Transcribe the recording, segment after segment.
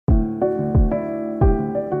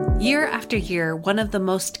Year after year, one of the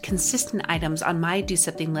most consistent items on my do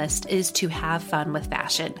something list is to have fun with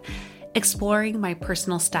fashion. Exploring my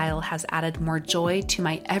personal style has added more joy to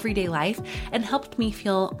my everyday life and helped me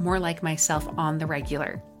feel more like myself on the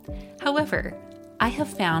regular. However, I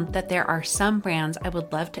have found that there are some brands I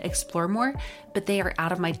would love to explore more, but they are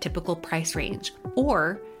out of my typical price range.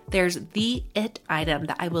 Or there's the it item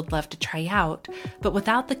that I would love to try out, but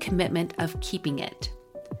without the commitment of keeping it.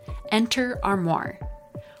 Enter Armoire.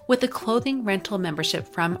 With a clothing rental membership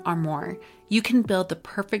from Armoire, you can build the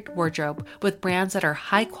perfect wardrobe with brands that are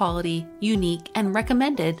high quality, unique, and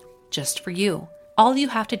recommended just for you. All you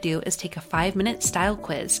have to do is take a 5-minute style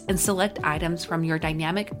quiz and select items from your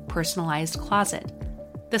dynamic, personalized closet.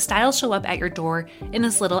 The styles show up at your door in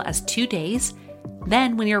as little as 2 days.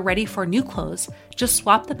 Then, when you're ready for new clothes, just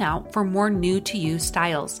swap them out for more new-to-you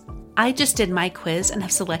styles. I just did my quiz and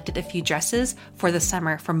have selected a few dresses for the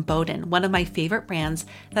summer from Boden, one of my favorite brands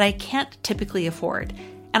that I can't typically afford.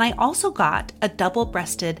 And I also got a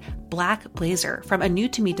double-breasted black blazer from a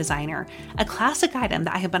new-to-me designer, a classic item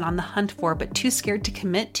that I have been on the hunt for but too scared to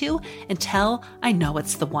commit to until I know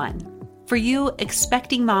it's the one. For you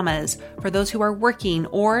expecting mamas, for those who are working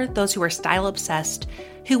or those who are style-obsessed,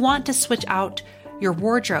 who want to switch out your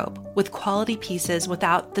wardrobe with quality pieces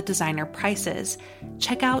without the designer prices,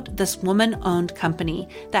 check out this woman-owned company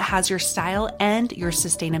that has your style and your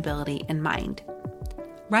sustainability in mind.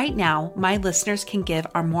 Right now, my listeners can give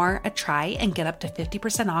Armoire a try and get up to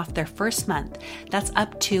 50% off their first month. That's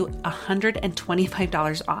up to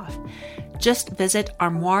 $125 off. Just visit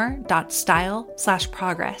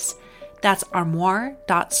armoire.style/progress. That's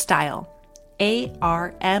armoire.style.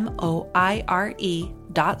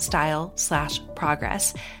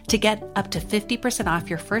 ARMOIRE.style/progress to get up to 50% off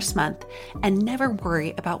your first month and never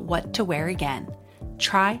worry about what to wear again.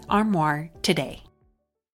 Try Armoire today.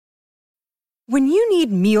 When you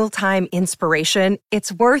need mealtime inspiration,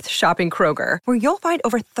 it's worth shopping Kroger, where you'll find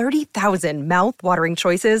over 30,000 mouth-watering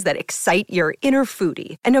choices that excite your inner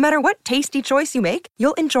foodie. And no matter what tasty choice you make,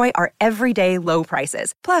 you'll enjoy our everyday low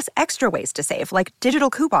prices, plus extra ways to save, like digital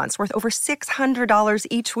coupons worth over $600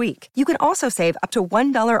 each week. You can also save up to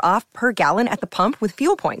 $1 off per gallon at the pump with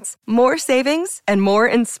fuel points. More savings and more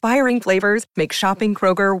inspiring flavors make shopping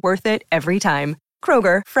Kroger worth it every time.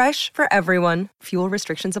 Kroger, fresh for everyone. Fuel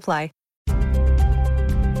restrictions apply.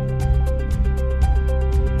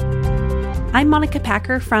 I'm Monica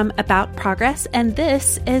Packer from About Progress, and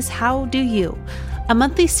this is How Do You, a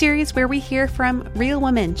monthly series where we hear from real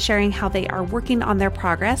women sharing how they are working on their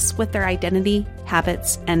progress with their identity,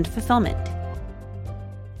 habits, and fulfillment.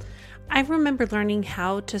 I remember learning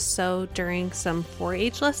how to sew during some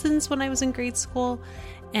 4-H lessons when I was in grade school,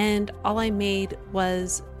 and all I made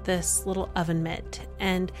was this little oven mitt.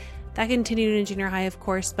 And that continued in junior high, of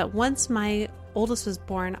course, but once my oldest was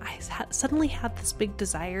born, I suddenly had this big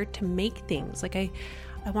desire to make things. Like I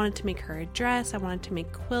wanted to make her a dress, I wanted to make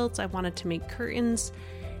quilts, I wanted to make curtains,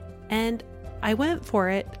 and I went for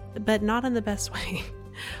it, but not in the best way.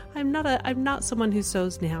 I'm not someone who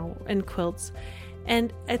sews now and quilts,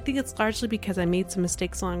 and I think it's largely because I made some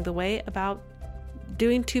mistakes along the way about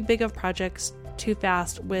doing too big of projects too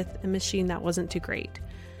fast with a machine that wasn't too great.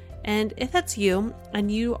 And if that's you, and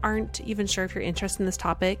you aren't even sure if you're interested in this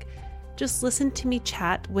topic, just listen to me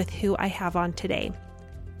chat with who I have on today.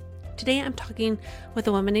 Today I'm talking with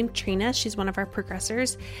a woman named Trina. She's one of our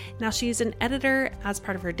progressors. Now she's an editor as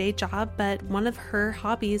part of her day job, but one of her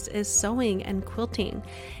hobbies is sewing and quilting.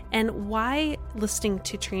 And why listening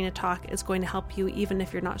to Trina talk is going to help you, even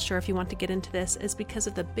if you're not sure if you want to get into this, is because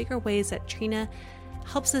of the bigger ways that Trina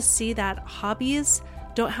helps us see that hobbies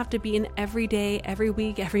don't have to be an every day, every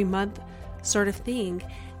week, every month sort of thing.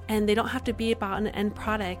 And they don't have to be about an end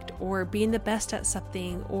product or being the best at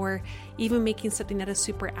something or even making something that is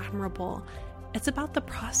super admirable. It's about the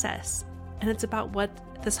process, and it's about what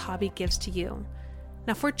this hobby gives to you.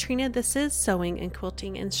 Now for Trina, this is sewing and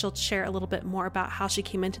quilting, and she'll share a little bit more about how she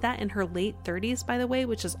came into that in her late 30s, by the way,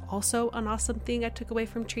 which is also an awesome thing I took away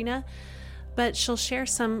from Trina. But she'll share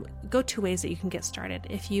some go-to ways that you can get started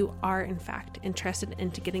if you are in fact interested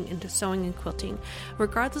into getting into sewing and quilting.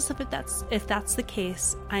 Regardless of if that's the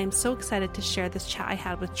case, I am so excited to share this chat I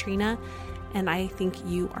had with Trina, and I think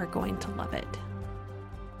you are going to love it.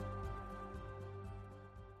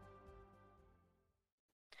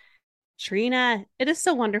 Trina, it is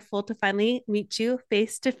so wonderful to finally meet you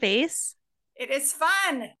face to face. It is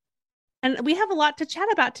fun. And we have a lot to chat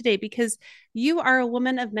about today because you are a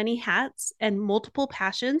woman of many hats and multiple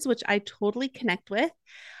passions, which I totally connect with.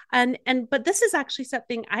 But this is actually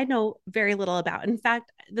something I know very little about. In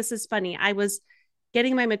fact, this is funny. I was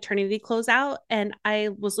getting my maternity clothes out, and I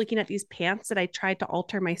was looking at these pants that I tried to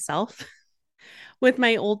alter myself with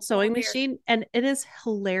my old Oh sewing dear. machine, and it is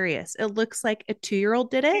hilarious. It looks like a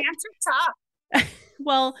 2-year-old did it. Pants are tough.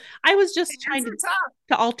 Well, I was just trying Pants are tough.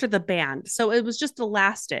 to alter the band. So it was just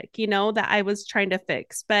elastic, that I was trying to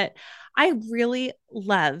fix. But I really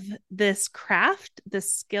love this craft,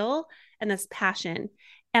 this skill, and this passion.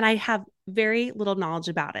 And I have very little knowledge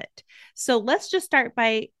about it. So let's just start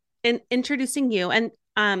by introducing you, and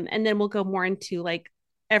then we'll go more into like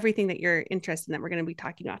everything that you're interested in that we're going to be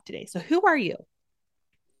talking about today. So who are you?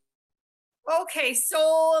 Okay, so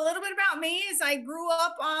a little bit about me is I grew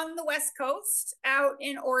up on the West Coast out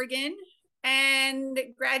in Oregon and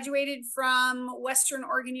graduated from Western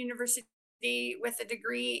Oregon University with a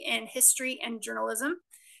degree in history and journalism.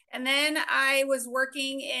 And then I was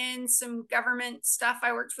working in some government stuff.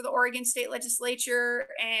 I worked for the Oregon State Legislature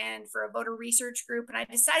and for a voter research group. And I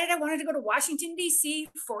decided I wanted to go to Washington, D.C.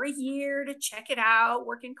 for a year to check it out,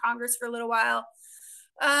 work in Congress for a little while.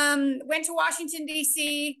 Went to Washington,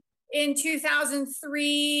 D.C. in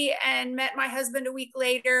 2003 and met my husband a week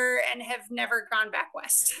later and have never gone back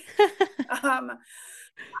west.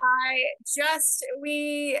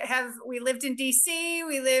 We lived in DC,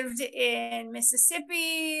 we lived in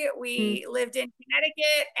Mississippi, we lived in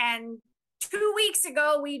Connecticut, and 2 weeks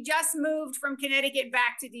ago we just moved from Connecticut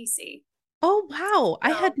back to DC. Oh, wow.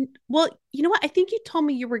 So, Well, you know what? I think you told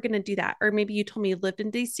me you were going to do that, or maybe you told me you lived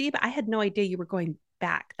in DC, but I had no idea you were going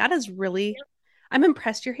back. That is really, yep, I'm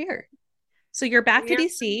impressed you're here. So you're back to we're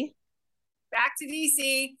DC. back to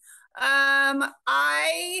DC.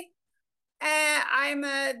 I'm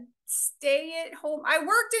a stay at home. I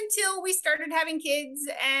worked until we started having kids,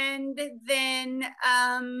 and then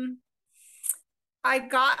I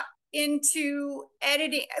got into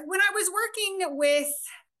editing. When I was working with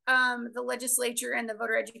the legislature and the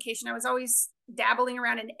voter education, I was always dabbling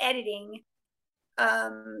around in editing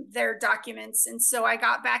their documents. And so I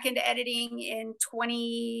got back into editing in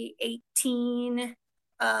 2018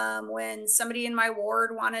 when somebody in my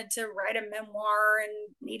ward wanted to write a memoir and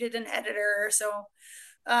needed an editor. So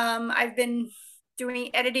I've been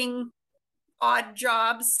doing editing odd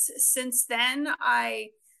jobs since then. I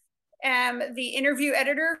am the interview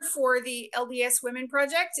editor for the LDS Women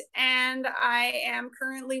Project, and I am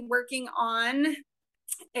currently working on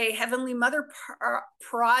a Heavenly Mother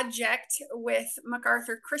project with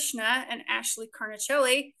MacArthur Krishna and Ashley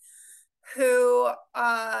Carnicelli, who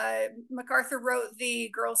MacArthur wrote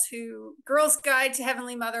the Girls Guide to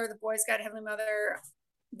Heavenly Mother, the Boys Guide to Heavenly Mother.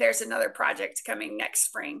 There's another project coming next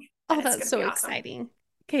spring. Oh, that's so exciting.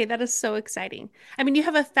 Okay, that is so exciting. I mean, you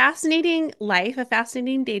have a fascinating life, a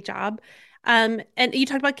fascinating day job. And you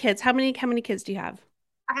talked about kids. How many kids do you have?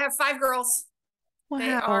 I have 5 girls. Wow.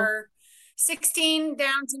 They are 16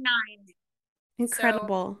 down to 9.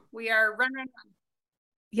 Incredible. So we are run.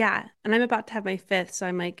 Yeah. And I'm about to have my 5th, so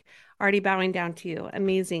I'm like already bowing down to you.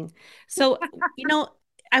 Amazing. So,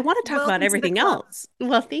 I want to talk about everything else.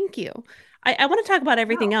 Well, thank you. I want to talk about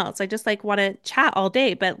everything else. I just like want to chat all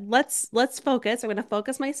day, but let's focus. I'm going to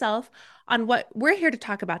focus myself on what we're here to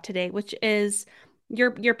talk about today, which is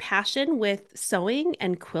your passion with sewing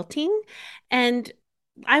and quilting. And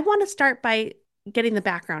I want to start by getting the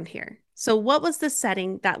background here. So what was the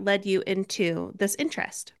setting that led you into this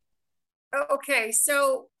interest? Okay,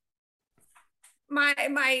 so my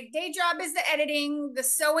day job is the editing, the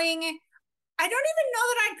sewing. I don't even know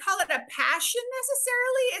that I'd call it a passion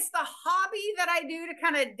necessarily. It's the hobby that I do to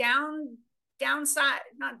kind of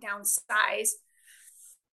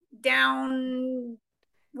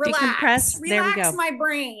relax my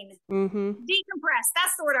brain, decompress.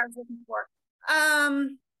 That's the word I was looking for.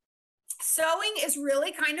 Sewing is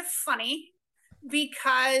really kind of funny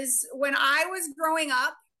because when I was growing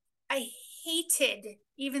up, I hated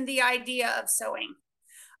even the idea of sewing.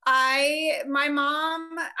 I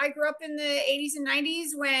grew up in the 80s and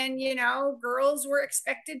 90s when, girls were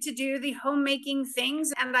expected to do the homemaking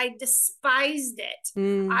things, and I despised it.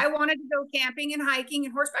 I wanted to go camping and hiking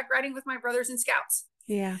and horseback riding with my brothers and scouts.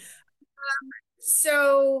 Yeah.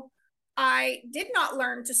 So I did not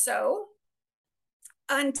learn to sew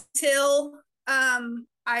until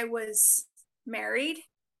I was married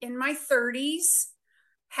in my 30s,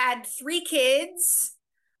 had 3 kids.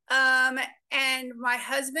 And my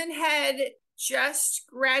husband had just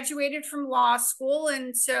graduated from law school,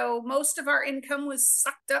 and so most of our income was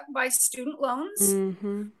sucked up by student loans.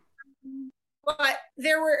 But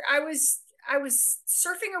I was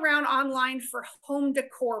surfing around online for home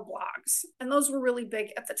decor blogs, and those were really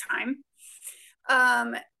big at the time.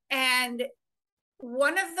 And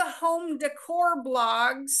one of the home decor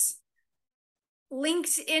blogs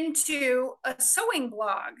linked into a sewing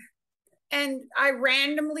blog. And I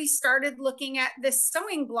randomly started looking at this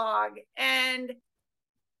sewing blog, and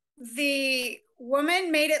the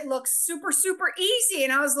woman made it look super, super easy.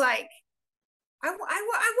 And I was like, I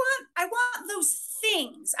want those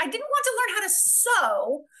things. I didn't want to learn how to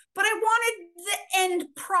sew, but I wanted the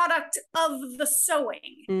end product of the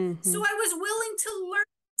sewing. Mm-hmm. So I was willing to learn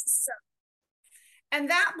to sew. And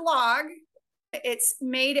that blog, it's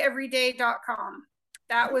madeeveryday.com.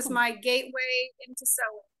 That was my gateway into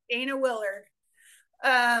sewing. Dana Willard.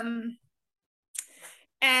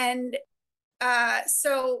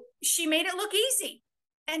 So she made it look easy,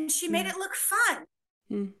 and she made it look fun.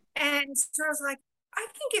 Mm. And so I was like, I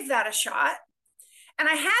can give that a shot. And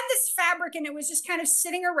I had this fabric, and it was just kind of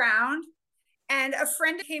sitting around. And a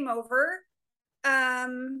friend came over,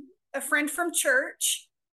 a friend from church,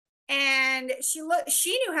 and she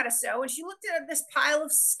knew how to sew, and she looked at this pile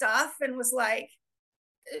of stuff and was like,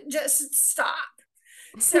 just stop.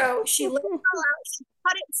 So she laid it all out, she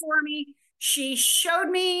cut it for me. She showed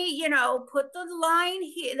me, put the line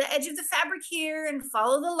here, the edge of the fabric here, and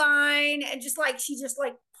follow the line. And she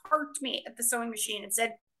parked me at the sewing machine and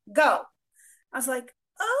said, go. I was like,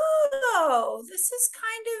 oh, this is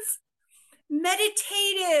kind of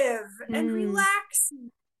meditative and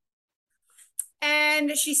relaxing.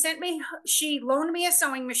 And she loaned me a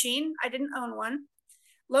sewing machine. I didn't own one.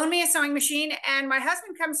 Loaned me a sewing machine. And my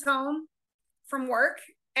husband comes home from work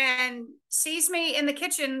and sees me in the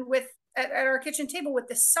kitchen at our kitchen table with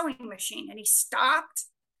this sewing machine. And he stopped,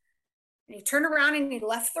 and he turned around, and he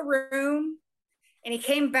left the room, and he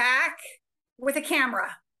came back with a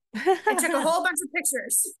camera and took a whole bunch of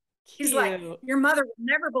pictures. He's like, your mother will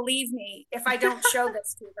never believe me if I don't show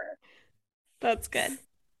this to her. That's good.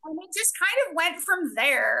 And it just kind of went from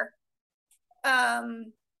there.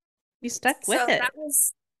 You stuck with it. That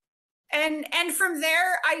was, and from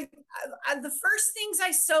there, I the first things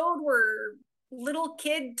I sewed were little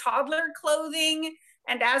kid toddler clothing.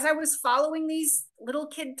 And as I was following these little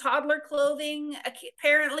kid toddler clothing,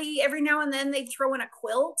 apparently every now and then they'd throw in a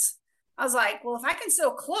quilt. I was like, well, if I can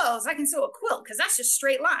sew clothes, I can sew a quilt, because that's just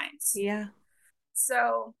straight lines. Yeah.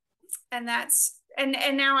 So, and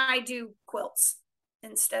now I do quilts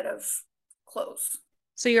instead of clothes.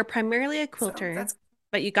 So you're primarily a quilter,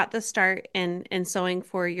 but you got the start in sewing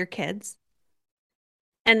for your kids.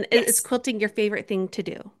 And yes. Is quilting your favorite thing to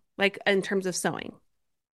do, like in terms of sewing?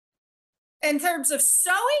 In terms of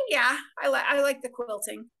sewing, yeah, I like the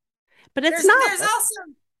quilting. But there's also,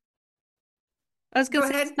 I was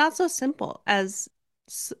going to say, it's not so simple as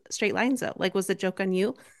straight lines, though. Like, was the joke on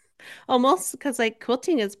you? Almost, because like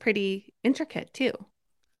quilting is pretty intricate too.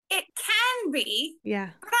 It can be. Yeah.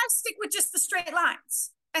 But I stick with just the straight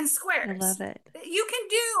lines and squares. I love it. You can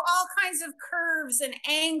do all kinds of curves and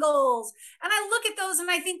angles. And I look at those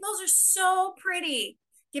and I think those are so pretty.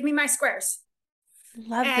 Give me my squares.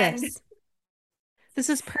 Love this. This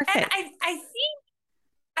is perfect. And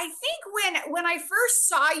I think when I first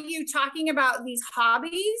saw you talking about these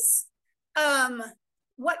hobbies,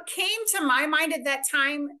 what came to my mind at that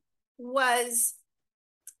time was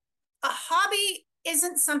a hobby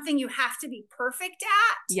isn't something you have to be perfect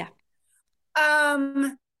at. Yeah.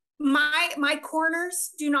 My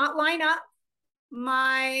corners do not line up.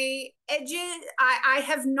 My edges, I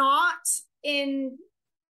have not in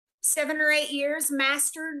 7 or 8 years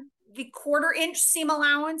mastered the 1/4 inch seam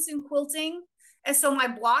allowance in quilting. And so my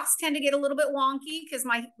blocks tend to get a little bit wonky because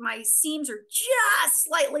my seams are just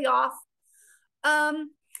slightly off. And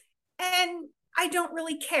I don't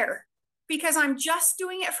really care because I'm just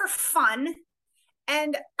doing it for fun.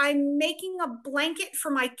 And I'm making a blanket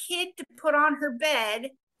for my kid to put on her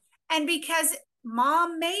bed. And because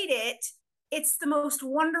mom made it, it's the most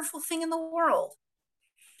wonderful thing in the world.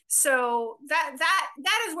 So that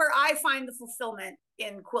is where I find the fulfillment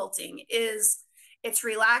in quilting. Is it's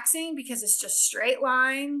relaxing because it's just straight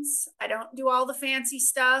lines. I don't do all the fancy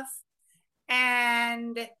stuff.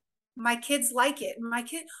 And my kids like it. My mom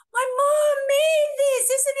made this.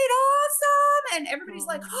 Isn't it awesome? And everybody's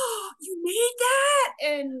like, oh, you made that?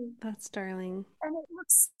 And that's darling. And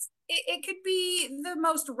it could be the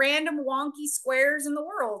most random wonky squares in the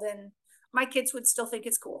world. And my kids would still think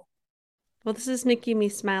it's cool. Well, this is making me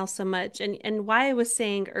smile so much. And why I was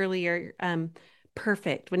saying earlier,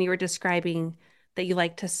 perfect, when you were describing that you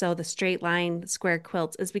like to sew the straight line square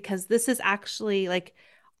quilts, is because this is actually like,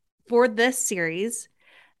 for this series,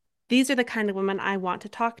 these are the kind of women I want to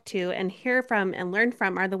talk to and hear from and learn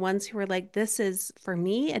from, are the ones who are like, this is for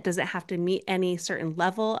me. It doesn't have to meet any certain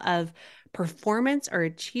level of performance or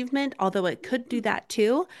achievement, although it could do that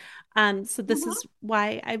too. So this is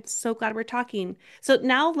why I'm so glad we're talking. So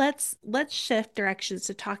now let's shift directions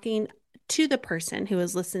to talking to the person who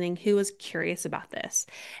is listening, who is curious about this.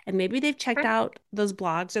 And maybe they've checked out those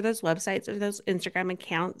blogs or those websites or those Instagram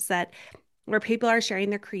accounts that where people are sharing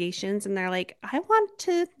their creations and they're like, I want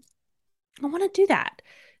to do that.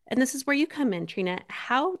 And this is where you come in, Trina.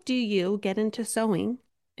 How do you get into sewing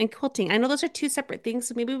and quilting? I know those are two separate things,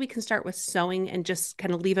 so maybe we can start with sewing and just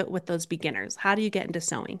kind of leave it with those beginners. How do you get into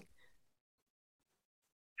sewing?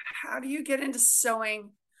 How do you get into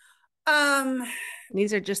sewing? Um,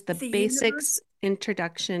 These are just the the basics, univers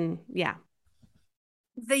introduction. Yeah.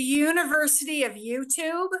 the University of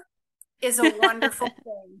YouTube is a wonderful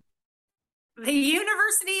thing. The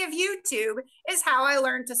University of YouTube is how I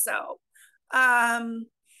learned to sew. Um,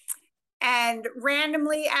 and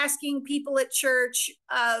randomly asking people at church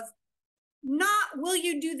of not, will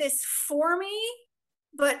you do this for me?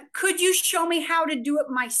 But could you show me how to do it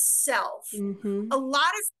myself? Mm-hmm. A lot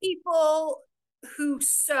of people who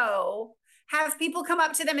sew have people come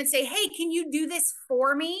up to them and say, hey, can you do this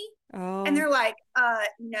for me? And Oh. they're like,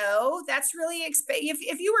 no, that's really expensive.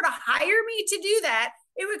 If you were to hire me to do that,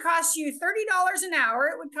 it would cost you $30 an hour.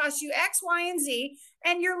 It would cost you X, Y, and Z.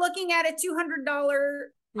 And you're looking at a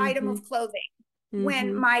 $200 item Mm-hmm. of clothing when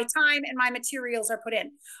Mm-hmm. my time and my materials are put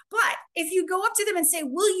in. But if you go up to them and say,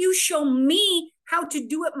 will you show me how to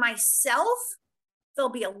do it myself? They'll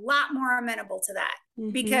be a lot more amenable to that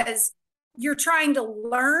Mm-hmm. because you're trying to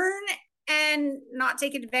learn and not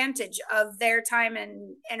take advantage of their time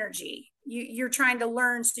and energy. You're trying to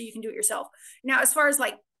learn so you can do it yourself. Now, as far as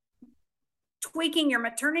like tweaking your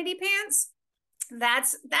maternity pants,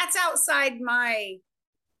 that's outside my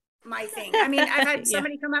thing. I mean, I've had Yeah.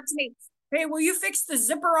 somebody come up to me, hey, will you fix the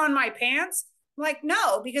zipper on my pants? I'm like,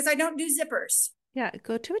 no, because I don't do zippers. Yeah.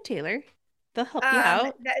 Go to a tailor. They'll help you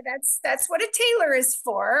out. That's what a tailor is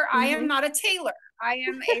for. I am Mm-hmm. not a tailor. I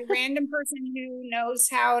am a random person who knows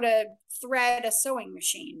how to thread a sewing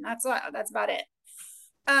machine. That's about it.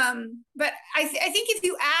 But I think if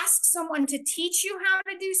you ask someone to teach you how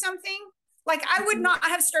to do something, like I would Mm-hmm. not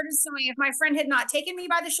have started sewing if my friend had not taken me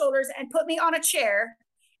by the shoulders and put me on a chair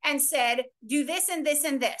and said, do this and this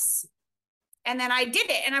and this. And then I did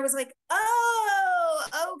it and I was like, oh,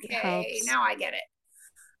 It okay, helps. now I get it.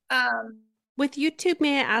 With YouTube,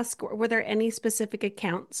 may I ask, were there any specific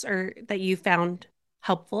accounts or that you found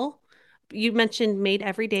helpful? You mentioned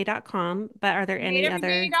madeeveryday.com, but are there any other?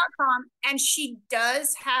 madeeveryday.com, and she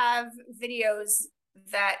does have videos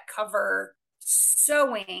that cover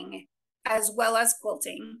sewing as well as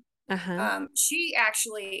quilting. Uh-huh. She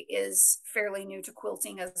actually is fairly new to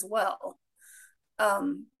quilting as well,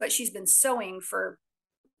 but she's been sewing for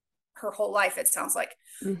her whole life, it sounds like.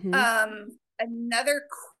 Mm-hmm. Another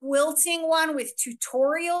quilting one with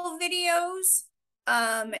tutorial videos,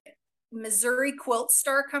 um, Missouri Quilt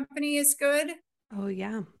Star Company is good. Oh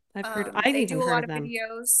yeah. I've They even do a heard lot of of them.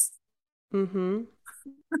 videos. Mm-hmm.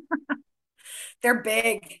 They're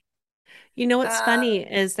big. You know what's Uh, funny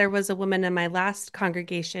is there was a woman in my last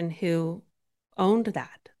congregation who owned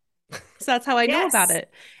that. So that's how I know about yes,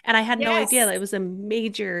 it. And I had no idea that yes. it was a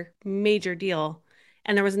major, major deal.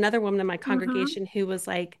 And there was another woman in my Mm-hmm. congregation who was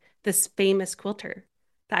like this famous quilter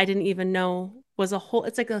that I didn't even know was a whole,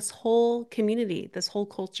 it's like this whole community, this whole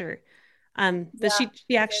culture. But Yeah, she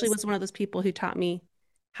it actually is. was one of those people who taught me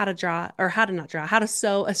how to draw or how to not draw, how to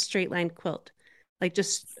sew a straight line quilt, like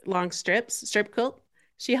just long strips, strip quilt.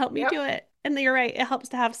 She helped me Yep. do it. And you're right, it helps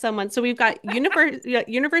to have someone. So we've got University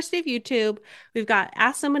of YouTube, we've got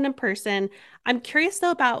Ask Someone in Person. I'm curious though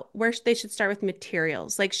about where they should start with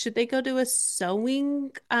materials. Like, should they go to a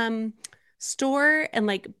sewing store and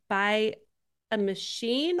like buy a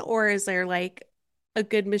machine, or is there like a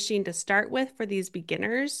good machine to start with for these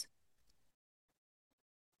beginners?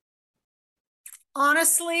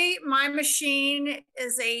 Honestly, my machine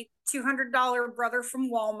is a $200 brother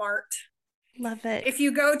from Walmart. Love it. If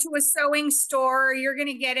you go to a sewing store, you're going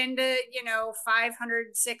to get into, 500,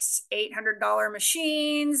 $800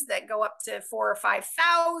 machines that go up to 4 or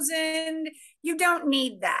 5,000. You don't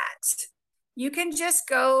need that. You can just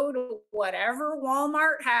go to whatever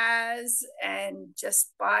Walmart has and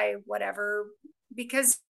just buy whatever,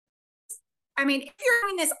 because I mean, if you're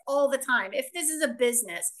doing this all the time, if this is a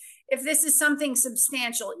business, if this is something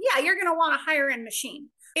substantial, yeah, you're going to want a higher end machine.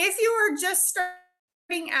 If you are just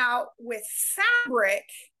starting out with fabric,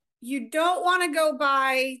 you don't want to go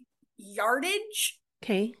buy yardage,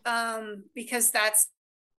 Okay. because that's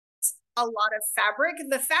a lot of fabric.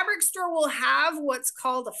 The fabric store will have what's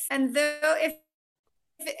called and though if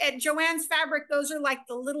at Joann's Fabric, those are like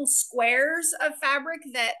the little squares of fabric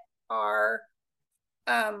that are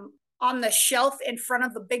on the shelf in front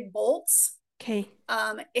of the big bolts. Okay.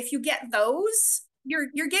 If you get those,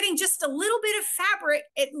 you're getting just a little bit of fabric.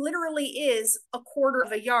 It literally is a quarter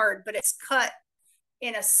of a yard, but it's cut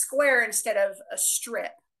in a square instead of a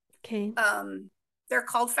strip. Okay. They're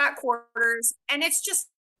called fat quarters, and it's just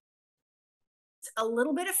a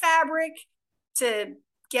little bit of fabric to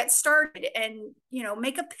get started, and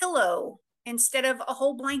make a pillow instead of a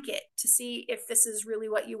whole blanket to see if this is really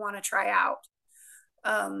what you want to try out.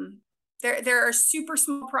 There are super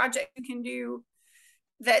small projects you can do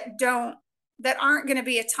that aren't going to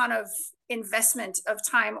be a ton of investment of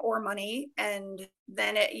time or money, and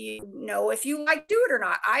then if you like do it or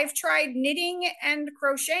not. I've tried knitting and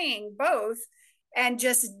crocheting both, and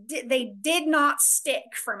they did not stick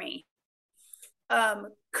for me.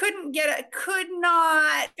 Could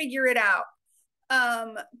not figure it out.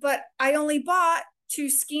 But I only bought 2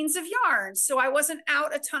 skeins of yarn, so I wasn't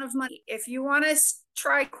out a ton of money. If you want to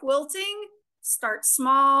try quilting, start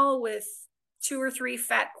small with 2 or 3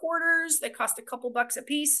 fat quarters. They cost a couple bucks a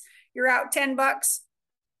piece. You're out $10.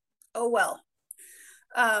 Oh well.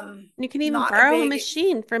 You can even borrow a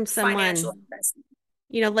machine from someone. Financial investment.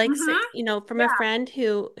 From a friend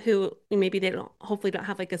who maybe they hopefully don't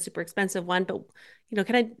have like a super expensive one, but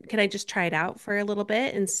can I just try it out for a little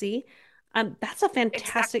bit and see? That's a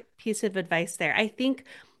fantastic piece of advice there. I think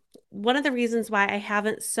one of the reasons why I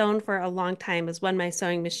haven't sewn for a long time is, one, my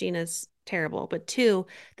sewing machine is terrible, but 2,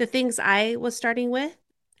 the things I was starting with,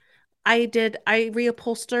 I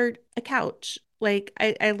reupholstered a couch. Like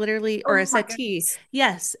I literally, or a settee.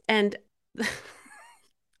 Yes. And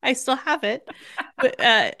I still have it, but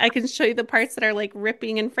I can show you the parts that are like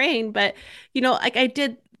ripping and fraying. But, like I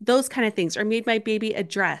did those kind of things, or made my baby a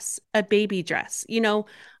baby dress,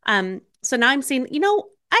 So now I'm saying,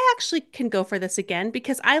 I actually can go for this again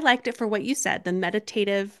because I liked it for what you said, the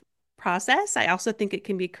meditative process. I also think it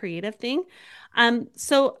can be a creative thing.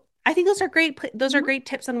 So I think those are great. Those are great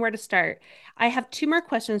tips on where to start. I have 2 more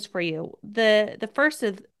questions for you. The first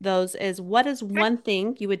of those is, what is one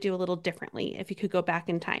thing you would do a little differently if you could go back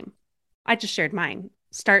in time? I just shared mine.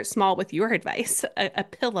 Start small with your advice, a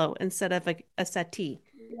pillow instead of a settee.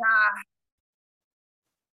 Yeah.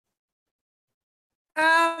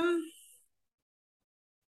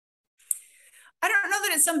 I don't know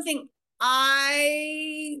that it's something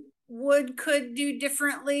I could do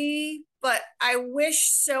differently, but I wish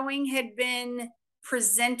sewing had been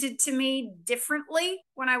presented to me differently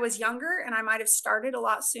when I was younger, and I might have started a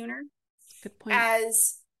lot sooner. Good point.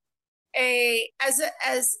 As a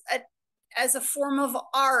form of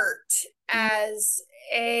art, as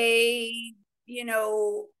a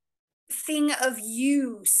thing of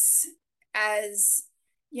use, as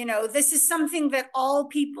this is something that all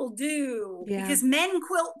people do, because men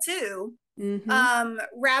quilt too.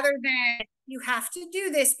 Rather than, you have to do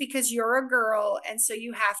this because you're a girl, and so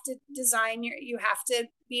you have to you have to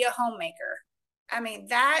be a homemaker. I mean,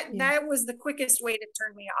 that was the quickest way to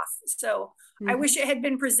turn me off. So I wish it had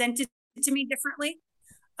been presented to me differently,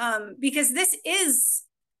 because this is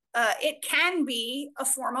it can be a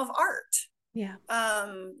form of art. Yeah.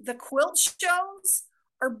 The quilt shows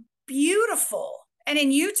are beautiful. And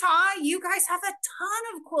in Utah, you guys have a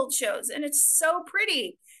ton of quilt shows, and it's so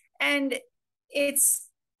pretty. And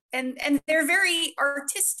they're very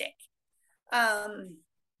artistic.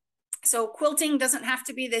 So quilting doesn't have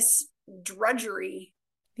to be this drudgery.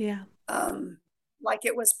 Yeah. Like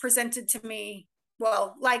it was presented to me,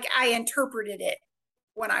 well, like I interpreted it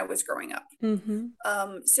when I was growing up.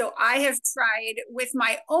 So I have tried with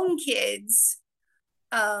my own kids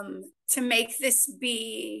to make this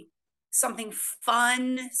be something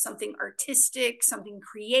fun, something artistic, something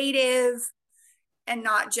creative, and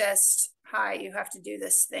not just, hi, you have to do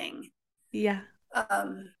this thing. Yeah.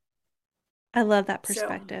 I love that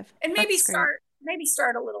perspective. So, and maybe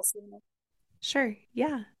start a little sooner. Sure.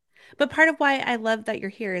 Yeah. But part of why I love that you're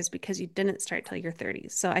here is because you didn't start till your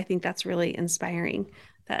 30s. So I think that's really inspiring,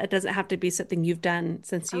 that it doesn't have to be something you've done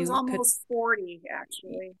since you was almost 40,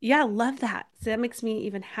 actually. Yeah, love that. So that makes me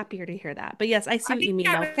even happier to hear that. But yes, I see what you mean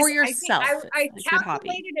though. For yourself. I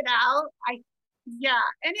calculated it out. And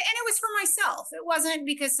it was for myself. It wasn't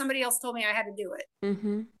because somebody else told me I had to do it.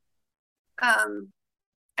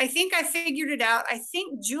 I think I figured it out. I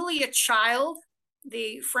think Julia Child,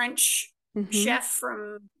 the French chef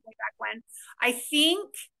from way back when, I think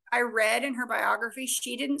I read in her biography,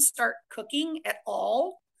 she didn't start cooking at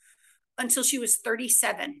all until she was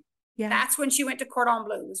 37. Yeah. That's when she went to Cordon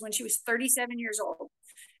Bleu, was when she was 37 years old.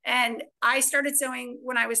 And I started sewing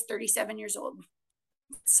when I was 37 years old.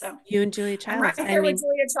 So you and Julia Child. I'm right there with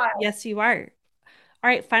Julia Child. Yes, you are. All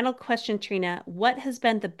right, final question, Trina. What has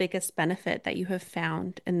been the biggest benefit that you have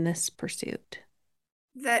found in this pursuit?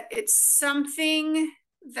 That it's something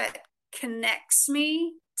that connects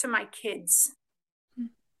me to my kids.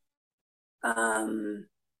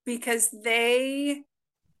 Because they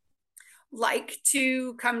like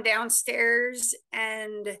to come downstairs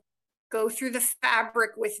and go through the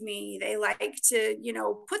fabric with me. They like to,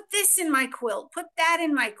 put this in my quilt, put that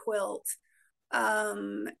in my quilt.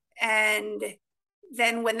 And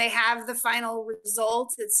then when they have the final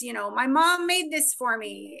result, it's, my mom made this for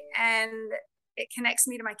me, and it connects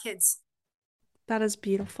me to my kids. That is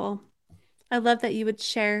beautiful. I love that you would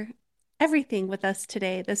share everything with us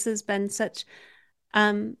today. This has been such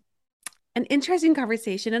an interesting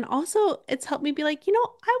conversation. And also it's helped me be like, I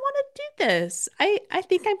want to do this. I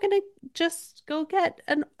think I'm going to just go get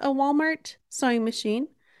a Walmart sewing machine,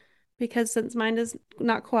 because since mine is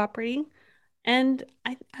not cooperating, and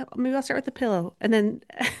maybe I'll start with a pillow and then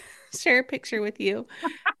share a picture with you.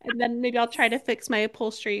 And then maybe I'll try to fix my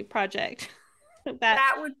upholstery project.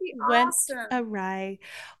 That would be awesome. Awry.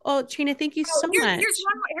 Oh, Trina, thank you so much.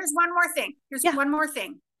 Here's one more thing. One more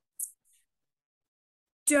thing.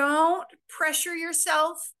 Don't pressure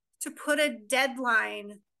yourself to put a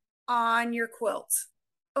deadline on your quilt.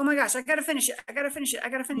 Oh my gosh, I got to finish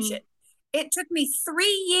it. It took me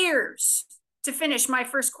 3 years to finish my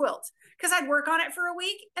first quilt, because I'd work on it for a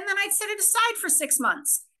week and then I'd set it aside for 6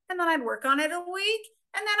 months, and then I'd work on it a week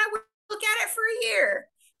and then I would look at it for a year.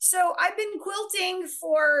 So I've been quilting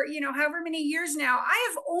for, however many years now. I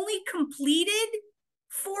have only completed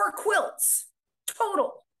 4 quilts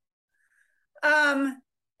total.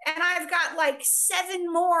 And I've got like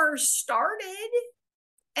 7 more started.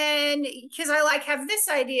 And because I have this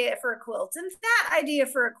idea for a quilt and that idea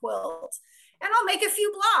for a quilt, and I'll make a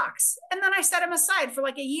few blocks and then I set them aside for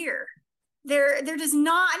like a year. There does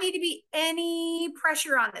not need to be any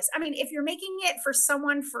pressure on this. I mean, if you're making it for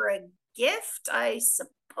someone for a gift, I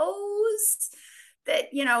suppose that,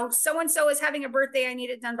 so-and-so is having a birthday, I need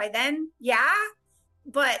it done by then. Yeah.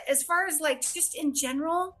 But as far as just in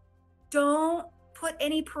general, don't put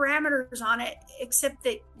any parameters on it except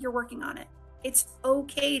that you're working on it. It's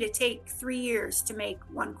okay to take 3 years to make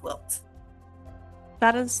 1 quilt.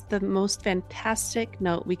 That is the most fantastic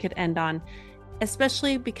note we could end on,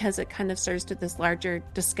 especially because it kind of serves to this larger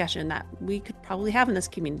discussion that we could probably have in this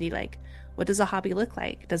community. Like, what does a hobby look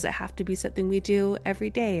like? Does it have to be something we do every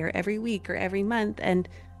day or every week or every month? And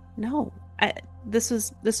no, this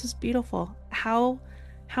was beautiful. How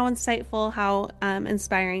insightful, how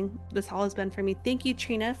inspiring this all has been for me. Thank you,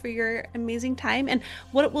 Trina, for your amazing time. And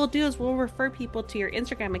what we'll do is we'll refer people to your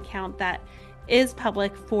Instagram account that is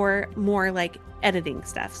public for more editing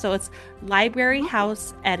stuff. So it's Library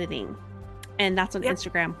House Editing, and that's on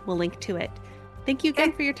Instagram. We'll link to it. Thank you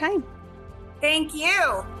again for your time. Thank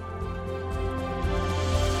you.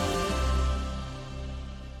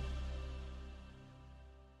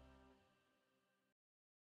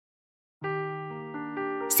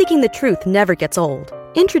 Seeking the truth never gets old.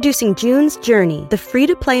 Introducing June's Journey, the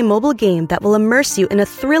free-to-play mobile game that will immerse you in a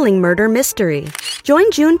thrilling murder mystery. Join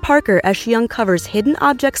June Parker as she uncovers hidden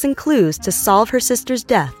objects and clues to solve her sister's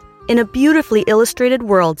death in a beautifully illustrated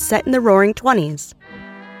world set in the Roaring '20s.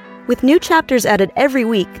 With new chapters added every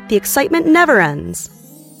week, the excitement never ends.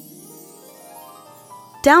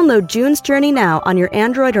 Download June's Journey now on your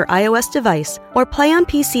Android or iOS device, or play on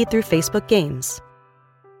PC through Facebook Games.